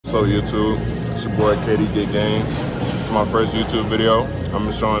So YouTube, it's your boy KD Get Gains. It's my first YouTube video. I'm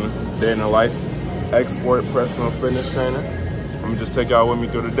just showing day in the life, export personal fitness trainer. I'm gonna just take y'all with me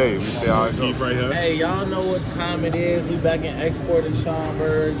through the day. We see how it goes. Right here. Hey, y'all know what time it is. We back in export in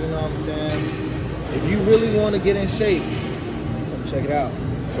Schaumburg, you know what I'm saying? If you really want to get in shape, come check it out.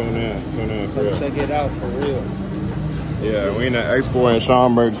 Tune in for real. Check it out for real. Yeah, we in the export in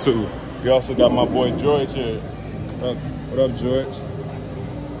Schaumburg too. We also got my boy George here. What up, George?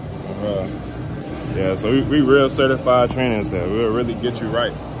 Yeah, so we real certified training set. We'll really get you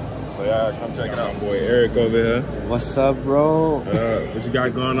right. So yeah, come check it out. My boy Eric over here. What's up, bro? What you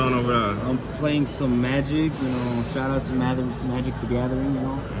got going on over there? I'm playing some Magic, you know, shout out to Magic the Gathering, you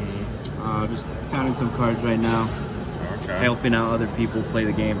know. Just counting some cards right now. Okay. Helping out other people play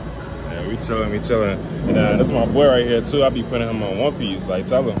the game. Yeah, we chilling. And that's my boy right here too. I be putting him on One Piece, like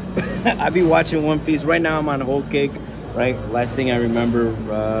tell him. I be watching One Piece. Right now I'm on Whole Cake, right? Last thing I remember,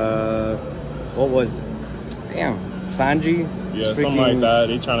 what was it? Damn, Sanji? Yeah, something like that.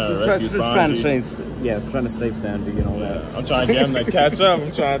 They trying to rescue Sanji. Trying to save Sanji and all that. I'm trying to get him to catch up.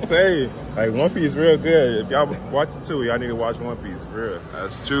 I'm trying to tell you. Like, One Piece is real good. If y'all watch it too, y'all need to watch One Piece, for real.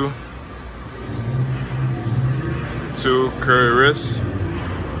 That's two curry wrists.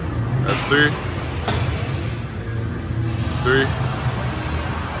 That's three.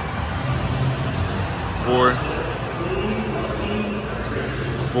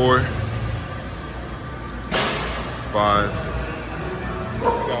 4. 5.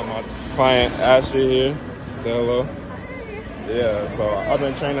 Got my client Ashley here. Say hello. Yeah, so I've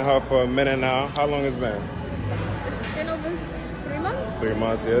been training her for a minute now. How long has it been? It's been over 3 months. 3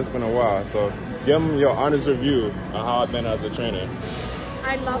 months, yeah, it's been a while. So give them your honest review on how I've been as a trainer.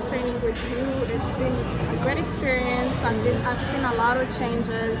 I love training with you. It's been a great experience. I've seen a lot of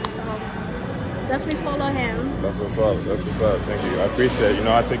changes. So definitely follow him. That's what's up. Thank you. I appreciate it. You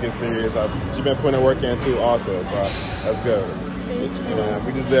know, I take it serious. She's been putting work in too also, so that's good. Thank you. You know,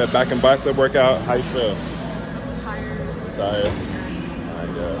 we just did a back and bicep workout. How you feel? Tired. Tired? All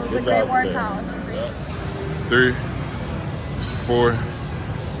right, good. It was Good a great job workout. today. 3, 4,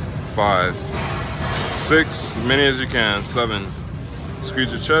 5, 6, as many as you can. 7.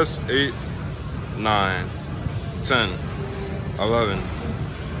 Squeeze your chest. 8, 9, 10, 11,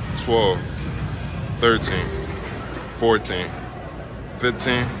 12, 13, 14,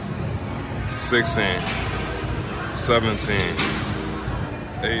 15, 16, 17,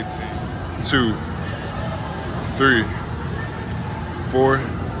 18, 2, 3, 4,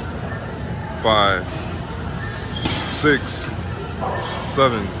 5, 6,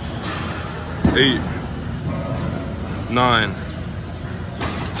 7, 8, 9,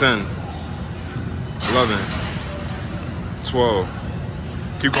 10, 11, 12.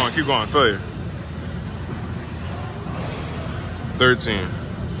 Keep going, failure. 13,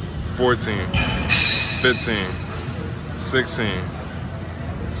 14, 15, 16,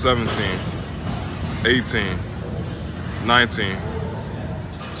 17, 18, 19,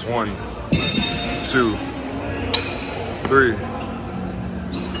 20, 2, 3,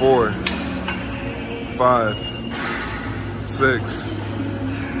 4, 5, 6,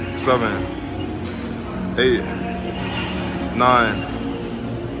 7, 8, 9,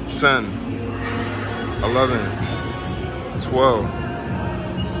 10, 11, 12,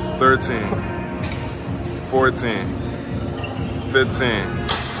 13, 14, 15.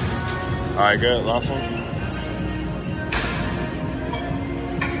 All right, good. Last one.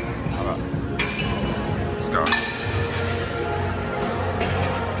 All right. Let's go.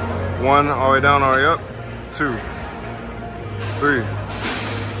 1, all the way down, all the way up. 2, 3,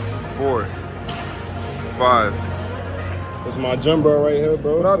 4, 5. That's my gym bro right here,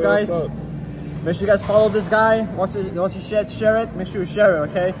 bro. What up, guys? What's up? Make sure you guys follow this guy. Once you share it, make sure you share it,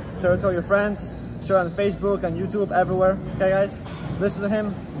 okay? Share it to all your friends. Share it on Facebook and YouTube, everywhere. Okay, guys? Listen to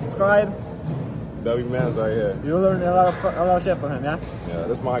him. Subscribe. W Man's right here. You'll learn a lot of shit from him, yeah? Yeah,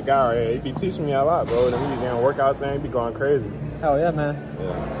 that's my guy right here. He be teaching me a lot, bro. Then we be doing workouts and he be going crazy. Hell yeah, man.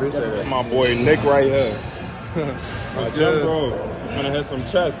 Yeah, appreciate it. That's my boy Nick right here. My gym bro. He's gonna hit some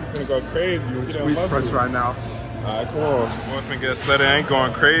chest. He's gonna go crazy. You see that Squeeze press right now. Alright, come on. Boy finna get set. It ain't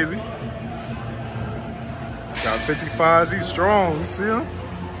going crazy. Got 55s. He's strong. You see him?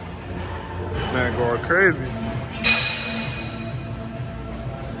 Man, going crazy.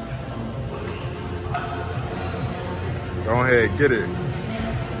 Go ahead, get it.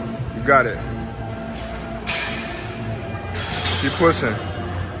 You got it. Keep pushing.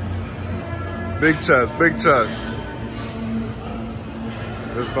 Big chest, big chest.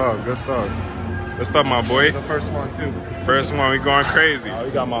 Good stuff, good stuff. Good stuff, my boy. The first one too. First one, we going crazy. We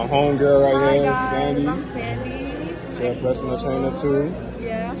got my homegirl right here, Hi guys, Sandy. I'm Sandy. She's a personal trainer too.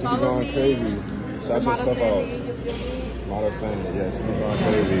 Yeah. She be going crazy. Shout your stuff out. Model Sandy, yeah, she be going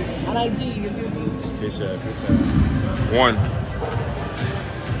crazy. On IG, you feel me? Appreciate it. 1,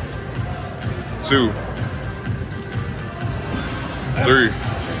 2, 3,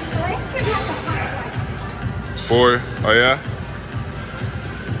 4. Oh yeah.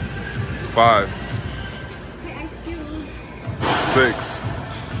 5, 6,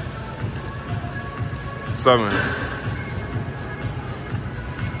 7,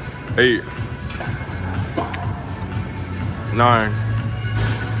 8, 9,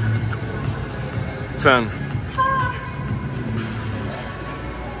 10,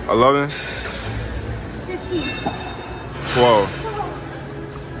 11, 12,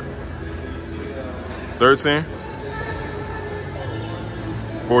 13,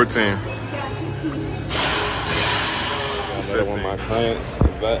 14. Another one of my clients,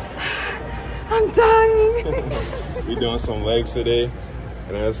 Yvette. I'm dying. We doing some legs today.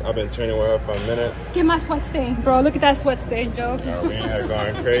 And I've been training with her for a minute. Get my sweat stain, bro. Look at that sweat stain, Joe. We in here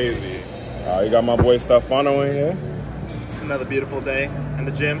going crazy. You got my boy Stefano in here. It's another beautiful day in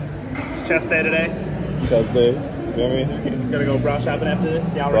the gym. It's chest day today. Chest day. You feel me? Gonna go bra shopping after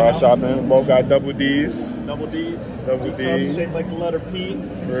this. Y'all Bra right now? shopping. Both got double D's. Double D's. Double D's. Shaped like the letter P.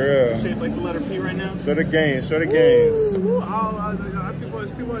 For real. Shaped like the letter P right now. Show the gains. Show the gains.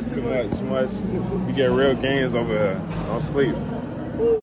 Too much. Too much. You get real gains over here. Don't sleep.